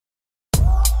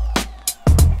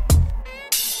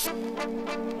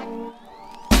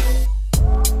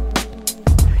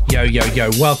Yo,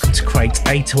 welcome to Crate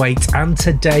 808, and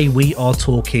today we are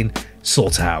talking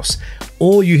Slaughterhouse.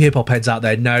 All you hip-hop heads out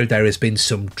there know there has been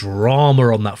some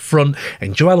drama on that front,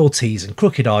 and Joel Ortiz and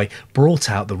Crooked Eye brought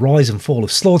out the rise and fall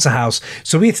of Slaughterhouse,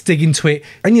 so we had to dig into it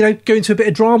and, go into a bit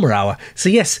of drama hour. So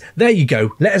yes, there you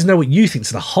go. Let us know what you think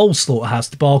to the whole Slaughterhouse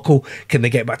debacle. Can they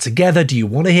get back together? Do you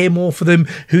want to hear more from them?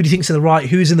 Who do you think's in the right?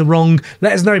 Who's in the wrong?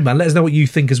 Let us know, man. Let us know what you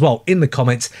think as well in the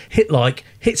comments. Hit like,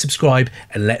 hit subscribe,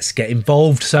 and let's get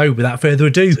involved. So without further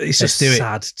ado, it's just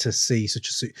sad to see such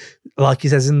a, like he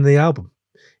says in the album,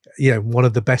 one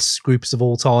of the best groups of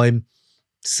all time,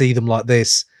 see them like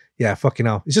this. Yeah, fucking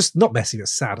hell. It's just not messy, but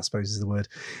sad, I suppose is the word.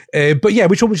 But yeah,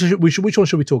 which one should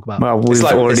we talk about? Well, we've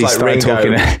already started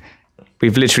talking.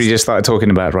 We've literally just started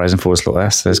talking about Rise and Fall of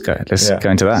Slaughterhouse. Let's go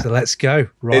into that. So let's go.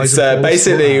 It's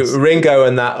basically Ringo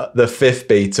and the fifth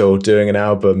Beatle doing an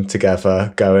album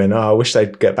together, going, I wish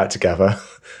they'd get back together.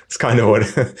 It's kind of what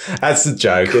that's a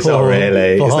joke. It's not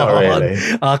really. It's not really.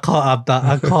 I can't have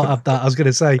that. I was going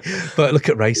to say, but look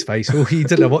at Ray's face. Oh, he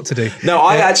didn't know what to do. No,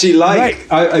 I actually like.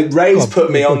 Ray's put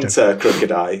me on to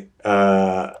Crooked Eye.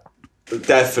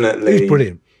 Definitely, he's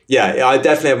brilliant. Yeah, I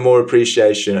definitely have more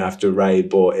appreciation after Ray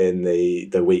bought in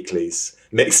the Weeklies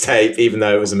mixtape, even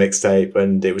though it was a mixtape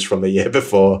and it was from the year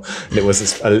before and it wasn't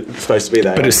supposed to be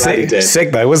there. But it's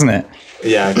sick though, wasn't it?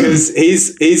 Yeah, because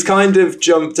he's kind of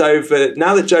jumped over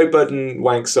now that Joe Budden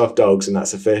wanks off dogs and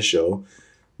that's official.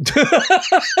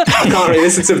 I can't really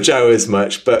listen to Joe as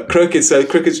much, but Crooked's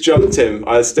jumped him.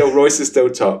 Royce is still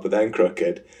top, but then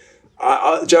Crooked.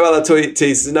 Joel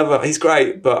Ortiz is another. He's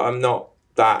great, but I'm not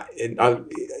that.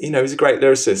 He's a great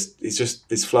lyricist. He's just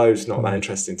his flow's not that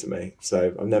interesting to me.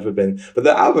 So I've never been. But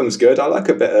the album's good. I like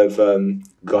a bit of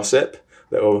gossip.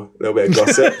 Little bit of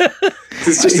gossip.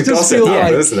 It's just a gossip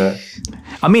album, isn't it?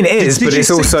 I mean, it is, but it's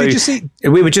also.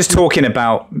 We were just talking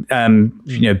about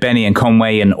Benny and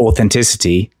Conway and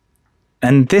authenticity,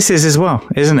 and this is as well,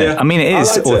 isn't it? Yeah. I mean, it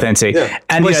is authentic,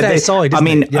 and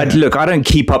look, I don't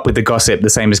keep up with the gossip the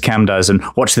same as Cam does, and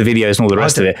watch the videos and all the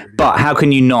rest of it. But how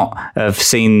can you not have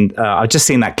seen? I've just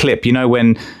seen that clip.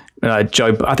 When.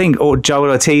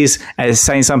 Joel Ortiz is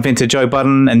saying something to Joe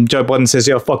Budden, and Joe Budden says,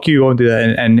 "Yeah, fuck you, I won't do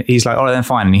that," and he's like, "All right, then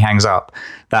fine," and he hangs up.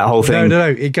 That whole thing. No.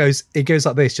 It goes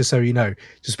like this. Just so you know,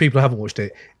 just people who haven't watched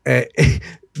it.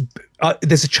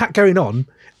 There's a chat going on,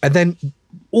 and then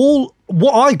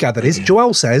what I gathered is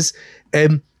Joel says,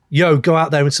 go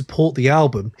out there and support the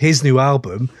album, his new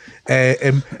album,"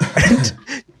 and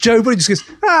Joe Budden just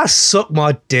goes, suck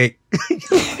my dick.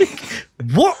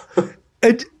 What?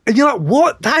 And you're like,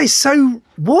 what? That is so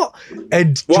what?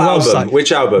 And what album? Like,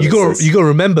 which album? You got to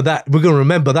remember that. We're going to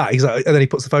remember that. He's like, and then he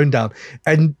puts the phone down,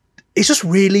 and it's just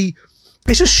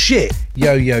shit.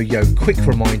 Yo. Quick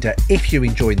reminder, if you're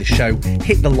enjoying the show,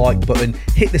 hit the like button,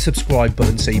 hit the subscribe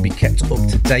button so you'll be kept up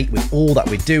to date with all that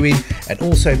we're doing. And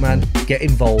also, man, get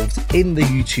involved in the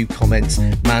YouTube comments.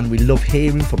 Man, we love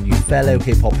hearing from you fellow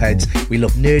hip-hop heads. We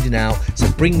love nerding out.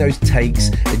 So bring those takes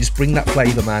and just bring that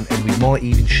flavour, man, and we might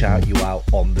even shout you out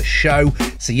on the show.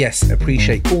 So yes,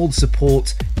 appreciate all the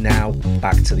support. Now,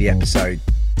 back to the episode.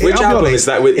 Which album is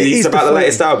that? It's about the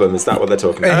latest album. Is that what they're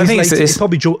talking about? I think it's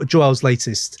probably Joel's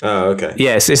latest. Oh, okay.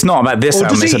 Yes, it's not about this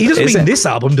album. He doesn't mean this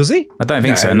album, does he? I don't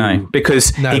think so. No,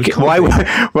 because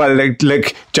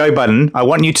look, Joe Budden. I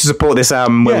want you to support this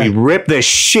album where we rip the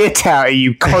shit out of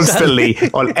you constantly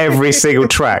on every single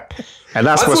track. And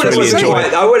that's what's really enjoyable.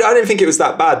 I didn't think it was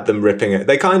that bad, them ripping it.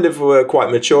 They kind of were quite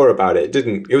mature about it.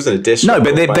 It was an addition. No,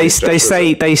 but they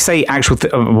say actual.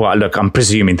 Well, look, I'm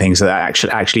presuming things that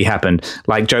actually happened.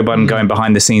 Like Joe Budden going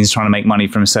behind the scenes trying to make money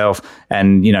for himself,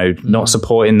 and not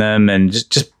supporting them, and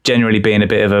just generally being a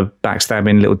bit of a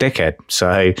backstabbing little dickhead.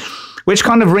 So, which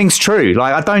kind of rings true.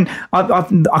 Like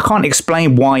I can't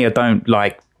explain why I don't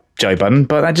like Joe Budden,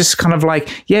 but I just kind of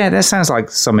that sounds like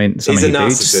something he's a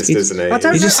narcissist, isn't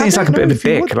he? He just seems like a bit of a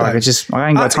dick. I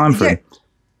ain't got time for him.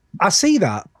 I see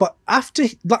that, but after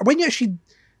when you actually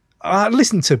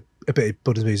listen to a bit of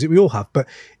Budden's music, we all have, but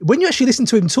when you actually listen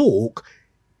to him talk,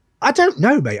 I don't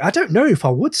know, mate. I don't know if I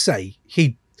would say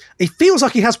he feels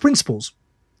like he has principles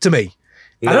to me.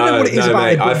 I don't know what it is about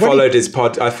mate. him. I followed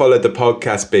I followed the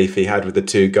podcast beef he had with the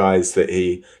two guys that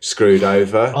he screwed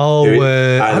over.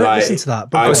 I don't listen to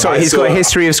that. But he's got a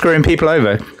history of screwing people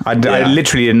over. I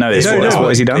literally didn't know this. What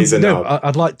has he done?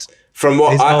 I'd like to, from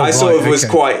what I sort of was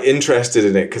quite interested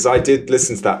in it, because I did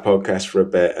listen to that podcast for a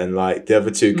bit, and the other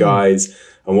two guys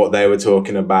and what they were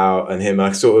talking about and him,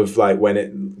 I sort of when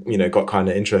it got kind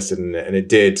of interested in it, and it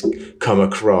did come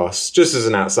across, just as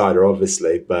an outsider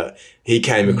obviously, but he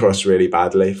came across really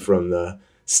badly from the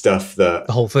stuff that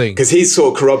the whole thing, because he's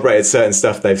sort of corroborated certain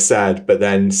stuff they've said, but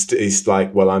then he's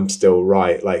like, well, I'm still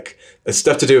right. Like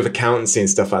stuff to do with accountancy and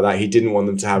stuff like that. He didn't want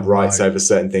them to have rights over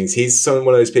certain things. He's one of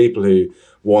those people who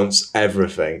wants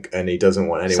everything and he doesn't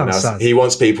want anyone else. Sad. He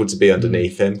wants people to be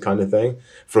underneath him, kind of thing.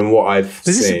 From what I've seen.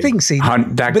 This is the thing,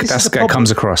 that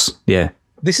comes across. Yeah.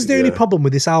 This is the only problem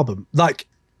with this album. Like,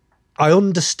 I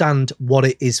understand what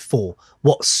it is for,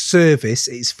 what service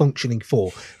it is functioning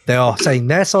for. They are saying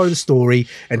their side of the story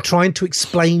and trying to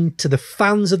explain to the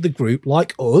fans of the group,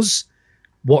 like us,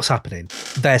 what's happening,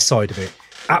 their side of it.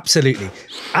 Absolutely.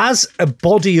 As a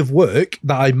body of work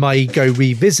that I may go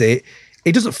revisit,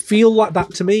 it doesn't feel like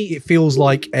that to me. It feels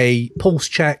like a pulse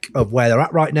check of where they're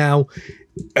at right now.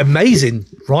 Amazing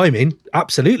rhyming,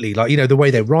 absolutely. Like, the way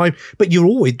they rhyme, but you're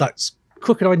always, that's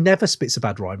Crooked Eye never spits a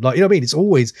bad rhyme. Like, you know what I mean? It's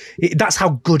always, that's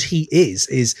how good he is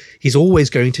he's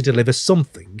always going to deliver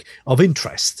something of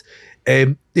interest.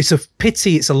 It's a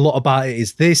pity it's a lot about it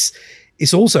is this.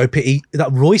 It's also a pity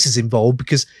that Royce is involved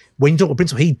because when you talk about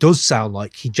Principal, he does sound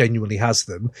like he genuinely has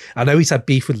them. I know he's had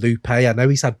beef with Lupe. I know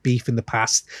he's had beef in the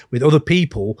past with other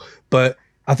people, but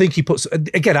I think he puts,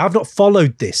 again, I've not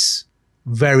followed this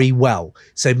very well.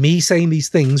 So me saying these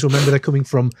things, remember they're coming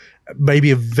from maybe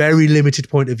a very limited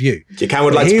point of view. Cam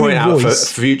would like to point out for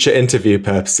future interview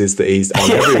purposes that he's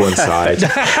on everyone's side.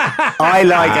 I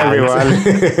like everyone.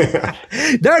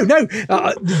 No.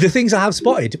 The things I have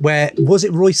spotted, where was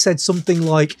it Royce said something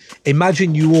like,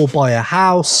 imagine you all buy a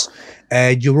house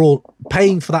and you're all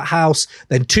paying for that house,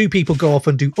 then two people go off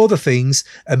and do other things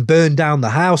and burn down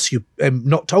the house, you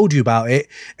not told you about it.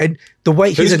 And the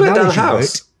way his analogy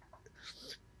worked,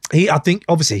 I think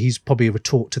obviously he's probably a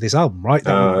retort to this album, right?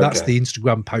 That's the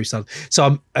Instagram post. So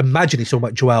I'm imagining he's talking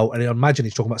about Joel, and I imagine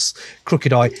he's talking about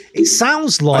Crooked Eye. It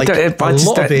sounds like a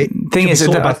lot of it is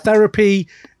about therapy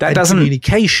and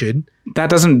communication. That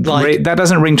doesn't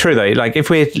ring true though. Like if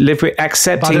we're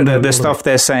accepting the stuff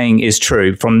they're saying is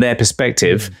true from their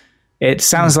perspective, it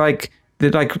sounds like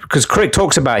because Crick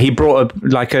talks about he brought a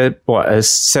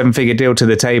 7-figure deal to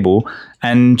the table,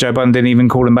 and Joe Budden didn't even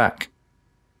call him back.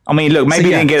 I mean, look, maybe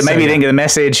he didn't get the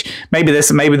message. Maybe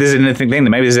there's anything thing.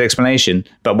 Maybe there's an explanation.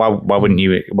 But why wouldn't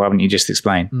you just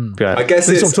explain? I guess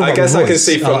I can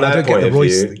see from their point of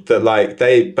view that like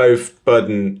they both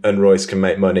Budden and Royce can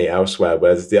make money elsewhere,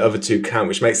 whereas the other two can't,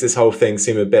 which makes this whole thing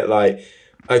seem a bit like,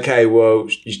 okay, well,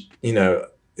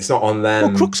 it's not on them.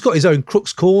 Well, Crook's got his own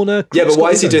Crook's Corner. Yeah, but why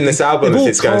is he doing this album if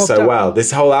it's going so well?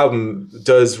 This whole album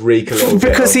does reek a little bit.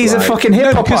 Because he's a fucking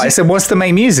hip hop artist and wants to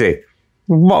make music.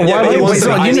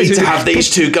 I need to have these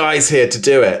two guys here to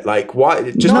do it. Like,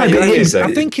 why? Just make music.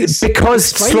 I think it's because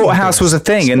Slaughterhouse was a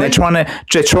thing, and they're trying to.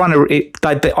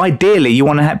 Ideally, you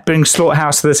want to bring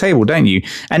Slaughterhouse to the table, don't you?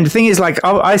 And the thing is, like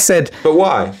I said, but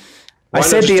why? I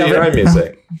said the other own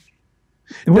music.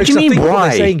 What do you mean? Why?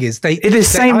 What saying is it's the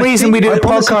same reason we do a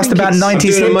podcast about 90s hip hop. I'm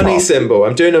doing a money symbol.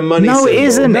 I'm doing a money symbol. No, it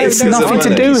isn't. It's nothing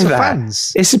to do with that.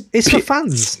 Fans. It's for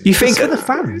fans. You think it's for the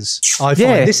fans? I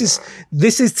find this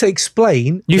is to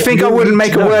explain. You think I wouldn't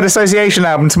make a word association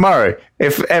album tomorrow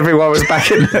if everyone was back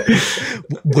in?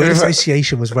 Word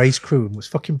association was Ray's crew and was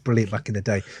fucking brilliant back in the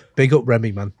day. Big up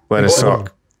Remy, man. Word a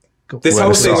sock. This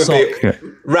whole thing would be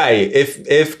Ray.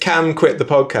 If Cam quit the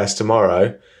podcast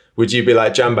tomorrow, would you be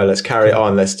like, Jambo, let's carry it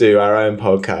on. Let's do our own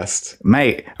podcast.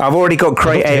 Mate, I've already got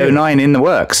Crate 809 in the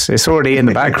works. It's already in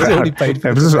the background.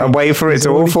 I'm waiting for it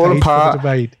to all fall apart.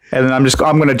 And then I'm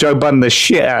going to Joe Budden the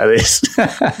shit out of this.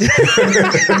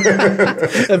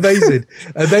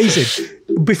 Amazing.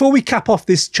 Before we cap off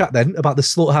this chat then about the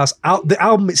Slaughterhouse, the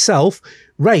album itself,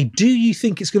 Ray, do you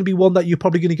think it's going to be one that you're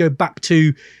probably going to go back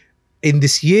to in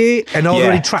this year? And are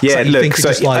there any tracks that you think are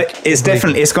just like... It's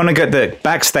definitely... It's going to go... The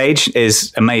Backstage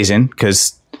is amazing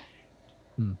because...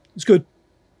 It's good.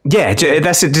 Yeah,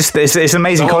 that's just it's an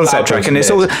amazing concept track, and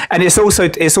it's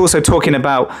also talking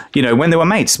about when they were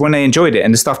mates, when they enjoyed it,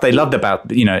 and the stuff they loved about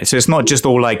So it's not just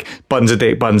all like buns a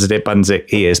dick,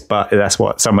 he is, but that's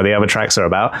what some of the other tracks are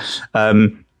about.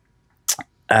 Look,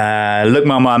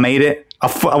 Mama, I made it.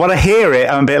 I want to hear it.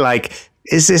 I'm a bit like,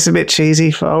 is this a bit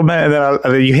cheesy? And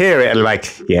then you hear it and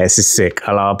like, yeah, this is sick.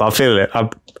 I feel it.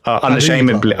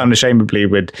 Unashamedly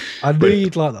would. I knew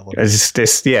you'd like that one. It's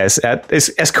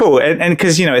cool, and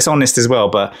because it's honest as well.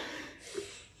 But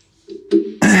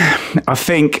I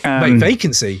think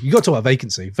Vacancy. You got to talk about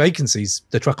Vacancy. Vacancy's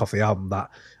the track off the album that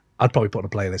I'd probably put on a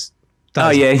playlist.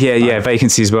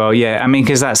 Vacancy as well. Yeah, I mean,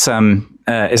 because that's that's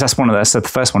the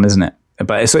first one, isn't it?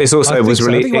 But it's also it was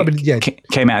really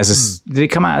came out as a did it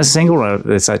come out as a single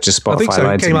or is that just Spotify? I think so.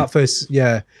 It came out first.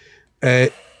 Yeah.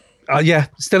 Yeah,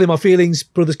 Still in My Feelings,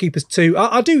 Brothers Keepers 2.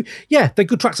 I do, yeah, they're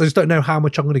good tracks. I just don't know how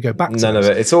much I'm going to go back to. None of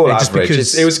it. It's all average.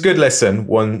 It was a good listen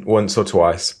once or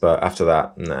twice, but after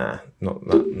that, nah,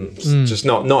 just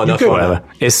not enough. Whatever.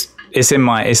 It's in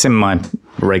my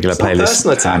regular playlist. Not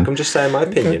personal attack. I'm just saying my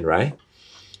opinion, Ray.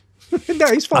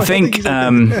 No, he's fine. I think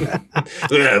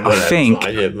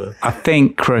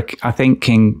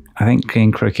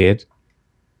King Crooked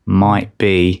might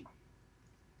be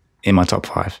in my top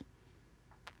 5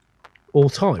 all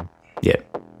time. Yeah.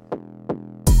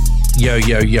 Yo,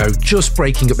 just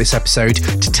breaking up this episode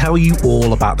to tell you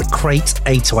all about the Crate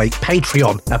 808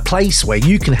 Patreon, a place where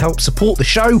you can help support the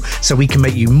show so we can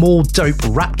make you more dope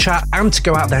rap chat and to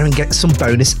go out there and get some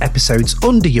bonus episodes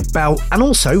under your belt and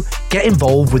also get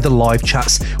involved with the live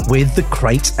chats with the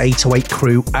Crate 808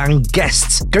 crew and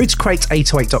guests. Go to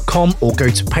crate808.com or go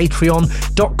to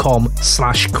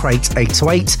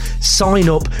patreon.com/crate808. Sign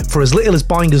up for as little as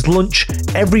buying us lunch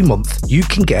every month. You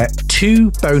can get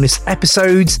 2 bonus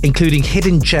episodes, including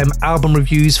hidden gem album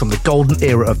reviews from the golden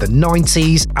era of the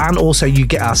 90s, and also you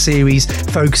get our series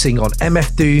focusing on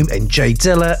MF Doom and Jay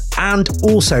Dilla, and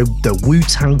also the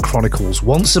Wu-Tang Chronicles.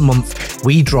 Once a month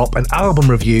we drop an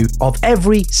album review of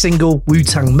every single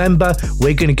Wu-Tang member.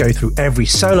 We're going to go through every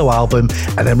solo album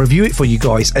and then review it for you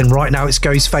guys, and right now it's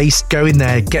Ghostface. Go in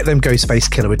there, get them Ghostface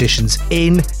Killer editions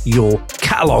in your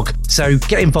catalogue. So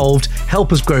get involved,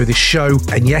 help us grow this show,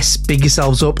 and yes, big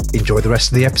yourselves up. Enjoy the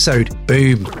rest of the episode.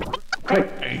 Boom.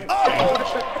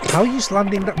 How are you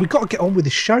landing that? We've got to get on with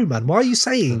the show, man. Why are you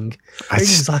saying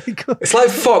things like... It's like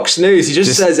Fox News. He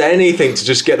just says anything to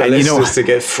just get the listeners to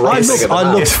get frightened.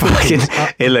 I love fucking...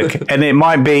 Look, and it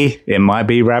might be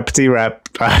rappity rap.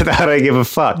 I don't give a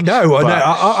fuck. No,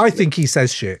 I think he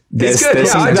says shit. He's good.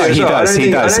 I don't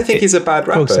think he's a bad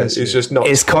rapper. He's just not...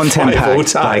 It's content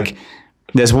packed. Like,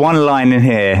 there's one line in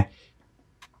here...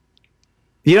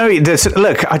 You know,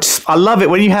 look, I love it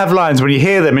when you have lines, when you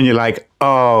hear them and you're like,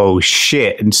 oh,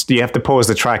 shit. And you have to pause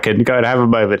the track and go and have a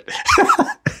moment.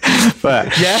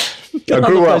 But yeah, I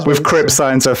grew up with Crip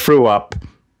signs I threw up.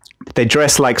 They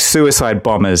dressed like suicide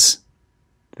bombers.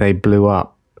 They blew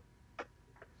up.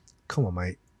 Come on,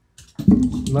 mate.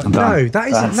 No,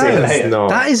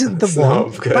 that isn't the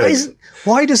one. That isn't.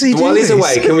 Why does he do this? While he's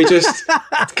away, can we just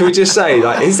say,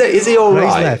 like, is he all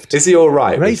right? Left. Is he all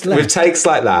right? With takes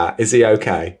like that, is he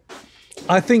okay?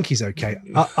 I think he's okay.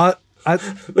 Look how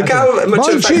much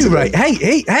mind you, Ray.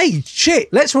 Hey,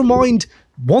 shit. Let's remind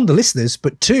one, the listeners,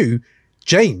 but 2,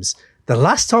 James. The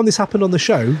last time this happened on the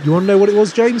show, you want to know what it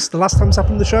was, James? The last time this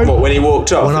happened on the show? What, when he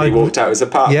walked off and he walked out of his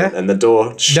apartment and the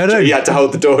door... he had to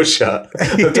hold the door shut.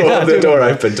 The door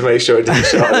open to make sure it didn't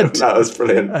shut. That was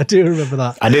brilliant. I do remember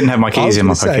that. I didn't have my keys in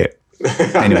my pocket.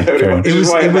 Anyway, it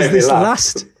was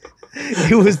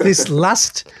this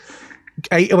last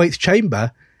 808th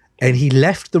chamber, and he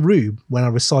left the room when I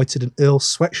recited an Earl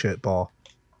Sweatshirt bar.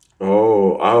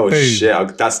 Oh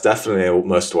shit! That's definitely a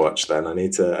must-watch. Then I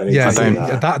need to see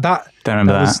that. Don't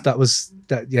remember that. That was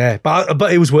yeah,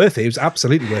 but it was worth it. It was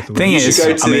absolutely worth it. Thing is,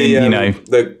 go to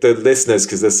the listeners,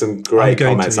 because there's some great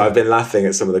comments. I've been laughing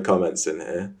at some of the comments in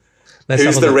here.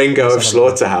 Who's the Ringo of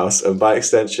Slaughterhouse, and by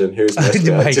extension, who's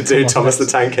most to do Thomas the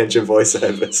Tank Engine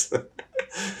voiceovers?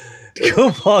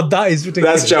 Come on, that is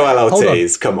ridiculous. That's Joel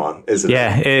Ortiz. Come on, isn't it?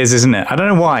 Yeah, it is, isn't it? I don't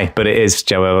know why, but it is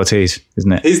Joel Ortiz,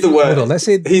 isn't it? He's the worst.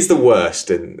 He's the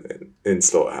worst in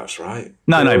Slaughterhouse, right?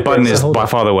 No, Budden is by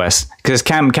far the worst. Because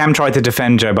Cam tried to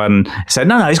defend Joe Budden. Said,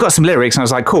 no, he's got some lyrics. And I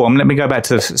was like, cool, let me go back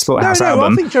to the Slaughterhouse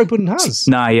album. I think Joe Budden has.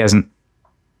 No, he hasn't.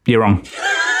 You're wrong.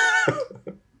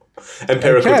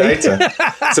 Empirical data.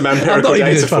 Some empirical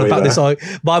data for you about this.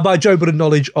 My Joe Budden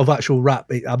knowledge of actual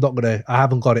rap, I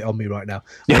haven't got it on me right now.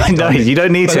 No, you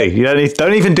don't need to.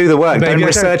 Don't even do the work. Don't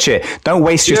research it. Don't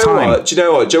waste your time. Do you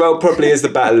know what? Joel probably is the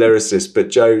better lyricist, but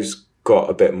Joe's got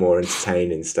a bit more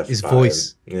entertaining stuff. His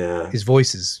voice. Him. Yeah. His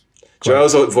voice is...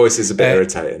 Joel's voice is a bit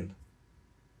irritating.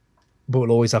 But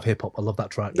we'll always have hip hop. I love that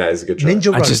track. That is a good track.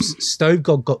 Ninja Rose, Stove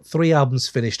God got 3 albums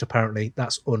finished, apparently.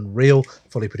 That's unreal.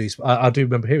 Fully produced. I do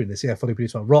remember hearing this. Yeah, fully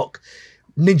produced by Rock.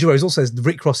 Ninja Rose also says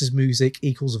Rick Ross's music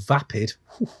equals vapid.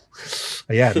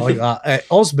 Yeah, like that.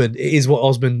 Osman, it is what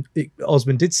Osman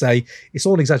did say. It's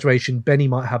all an exaggeration. Benny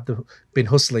might have been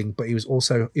hustling, but he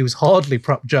was hardly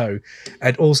Prop Joe.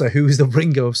 And also, who is the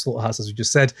Ringo of Slaughterhouse, as we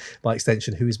just said, by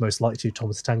extension, who is most likely to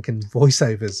Thomas the Tank and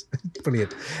voiceovers.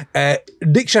 Brilliant.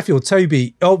 Nick Sheffield,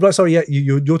 Toby. Oh, no, sorry, yeah,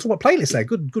 you're talking about playlists there.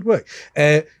 Good work.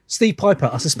 Steve Piper,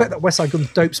 I suspect that West Side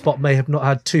Gun's Dope Spot may have not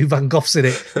had 2 Van Goghs in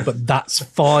it, but that's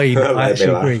fine. I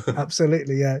actually agree.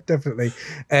 Absolutely, yeah, definitely.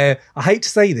 I hate to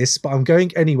say this, but I'm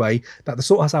going anyway, that the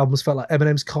Slaughterhouse albums felt like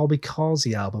Eminem's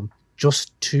Kamikaze album,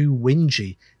 just too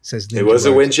whingy. says Ninja It was a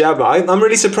whingy album. I'm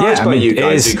really surprised by you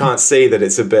guys who can't see that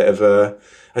it's a bit of a,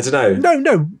 I don't know.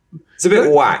 No. It's a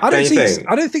bit whack, don't you think?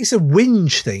 I don't think it's a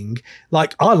whinge thing.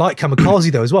 Like, I like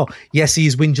Kamikaze though as well. Yes, he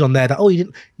is whinging on there that, you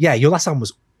didn't. Yeah, your last album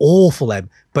was awful, Em.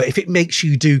 But if it makes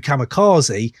you do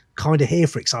Kamikaze, kind of here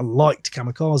for it, because I liked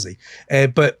Kamikaze.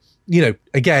 But,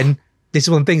 again, this is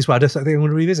one of the things where I just think I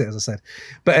want to revisit, as I said.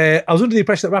 But I was under the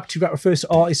impression that Rapperty Rap refers to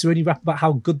artists who only rap about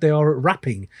how good they are at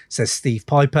rapping, says Steve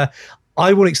Piper.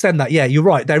 I will extend that. Yeah, you're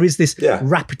right. There is this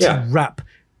Rapperty Rap,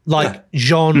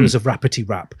 genres of Rapperty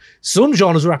Rap. Some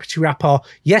genres of Rapperty Rap are,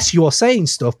 yes, you are saying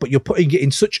stuff, but you're putting it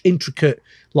in such intricate,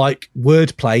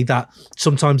 wordplay that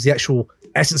sometimes the actual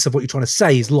essence of what you're trying to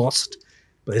say is lost.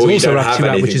 But there's also Rapperty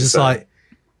Rap, which is just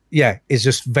is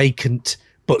just vacant,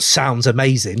 but sounds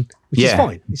amazing, which is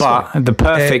fine. But the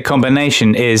perfect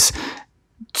combination is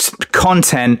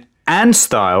content and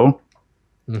style.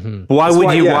 Mm-hmm.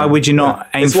 Why would you not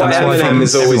aim for that? Eminem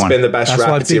has always been the best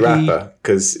Rapperty rapper,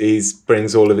 because he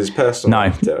brings all of his personal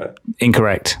life to it.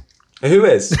 Incorrect. Who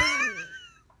is?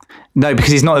 No,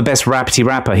 because he's not the best Rapperty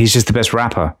rapper. He's just the best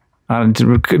rapper.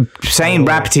 Saying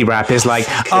Rapperty Rap is like,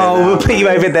 we'll put you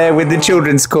over there with the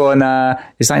children's corner.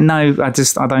 It's like, no, I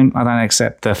don't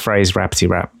accept the phrase Rapperty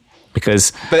Rap,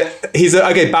 because. But he's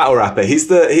battle rapper. He's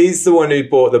the one who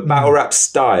brought the battle rap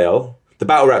style. The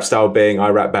battle rap style being I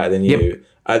rap better than you.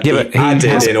 But he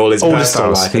added in all his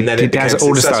personal life, and then it became successful.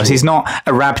 All the styles. He's not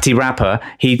a Rapperty rapper.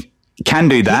 He can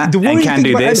do that, and can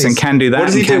do this, and can do that. What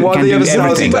does he do? What are the other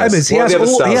styles he does? He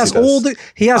has all the.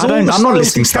 I'm not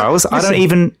listing styles. I don't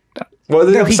even. Well,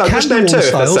 he can do all the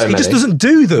styles. He just doesn't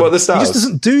do them. What are the styles? He just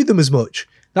doesn't do them as much.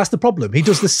 That's the problem. He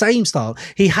does the same style.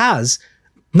 He has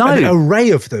an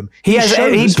array of them. He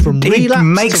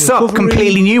makes up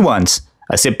completely new ones.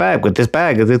 I sit back with this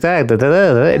bag, loads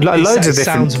of this.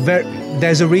 Sounds very.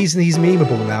 There's a reason he's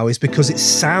memeable now, is because it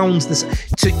sounds this.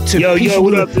 Yo,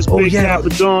 what up? This big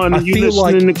Capadon, and you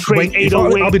listening to Crate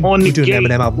 808 on the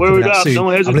gate. Word up,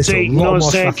 don't hesitate. You know what I'm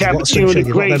saying? Cappuccino the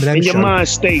Great in your mind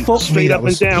state, straight up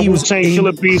and down. Wu-Tang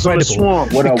Killer Bees on the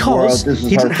swamp. What up, world? This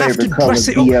is her favorite color,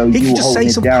 BLU, he can just say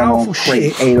some powerful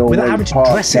shit without having to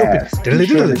dress it up. Be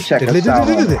sure to check us out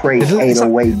on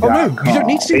crate808.com. Oh no, you don't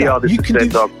need to do that. You can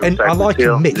do, and I like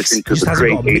a mix. He just hasn't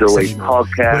got a mix anymore.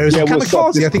 Whereas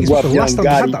Kamikaze, I think it's the last time we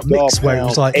had that mix where it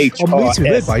was like, Meet Me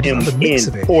Whereby, he didn't have a mix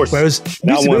of it. Whereas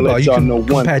Meet Me Whereby, you can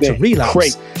compare to Relapse.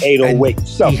 Crate 808.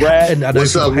 What's up, Raz?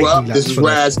 What's up, Rob? This is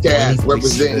Raz Gas,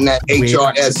 representing that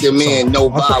HRSMN, no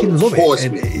vowel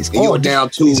horseman. And you're down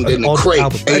tuned in the Crate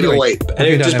 808.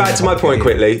 Anyway, just back to my point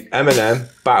quickly. Eminem,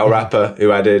 battle rapper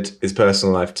who added his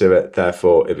personal life to it,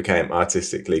 therefore it became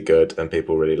artistically good and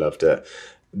people really loved it.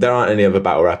 There aren't any other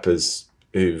battle rappers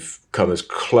who've come as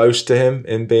close to him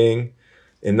in being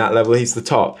in that level. He's the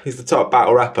top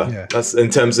battle rapper. Yeah. That's in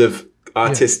terms of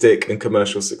artistic and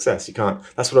commercial success. You can't.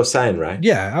 That's what I was saying, right?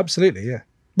 Yeah, absolutely. Yeah.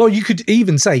 Well, you could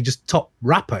even say just top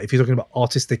rapper if you're talking about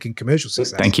artistic and commercial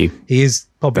success. Thank you. He is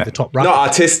probably the top rapper. Not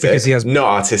artistic, because he has not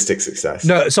artistic success.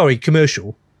 No, sorry,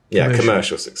 commercial. Yeah,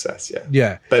 commercial success. Yeah.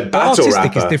 Yeah. But battle artistic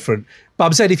rapper is different. But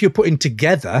I'm saying if you put them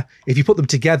together,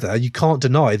 you can't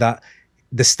deny that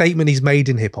the statement he's made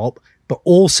in hip hop, but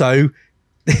also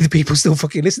the people still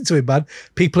fucking listen to him, man.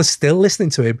 People are still listening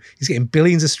to him. He's getting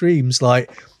billions of streams.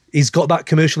 Like, he's got that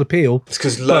commercial appeal. It's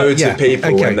because loads of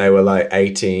people, when they were like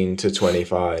 18 to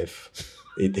 25,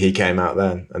 he came out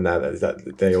then, and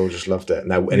they all just loved it.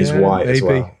 And he's white as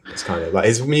well. It's kind of like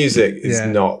his music is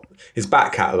not. His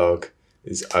back catalogue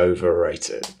is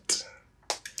overrated.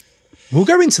 We'll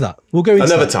go into that.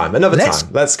 Another time.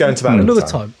 Let's go into that another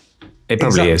time. It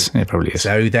probably is.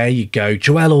 So there you go.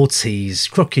 Joel Ortiz,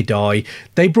 Crooked Eye.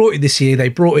 They brought it this year. They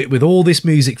brought it with all this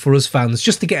music for us fans,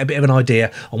 just to get a bit of an idea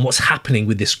on what's happening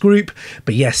with this group.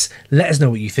 But yes, let us know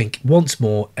what you think once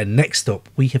more. And next up,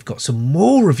 we have got some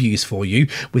more reviews for you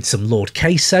with some Lord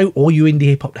Queso. All you indie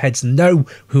hip hop heads know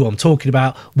who I'm talking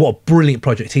about. What a brilliant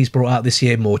project he's brought out this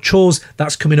year. More Chores,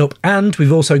 that's coming up. And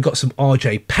we've also got some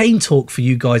RJ Payne talk for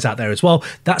you guys out there as well.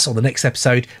 That's on the next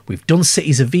episode. We've done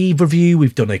Cities of Eve review.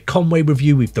 We've done a Conway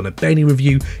review, we've done a Benny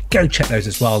review. Go check those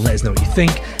as well, let us know what you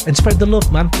think and spread the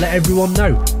love, man. Let everyone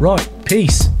know. Right,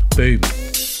 peace, boom.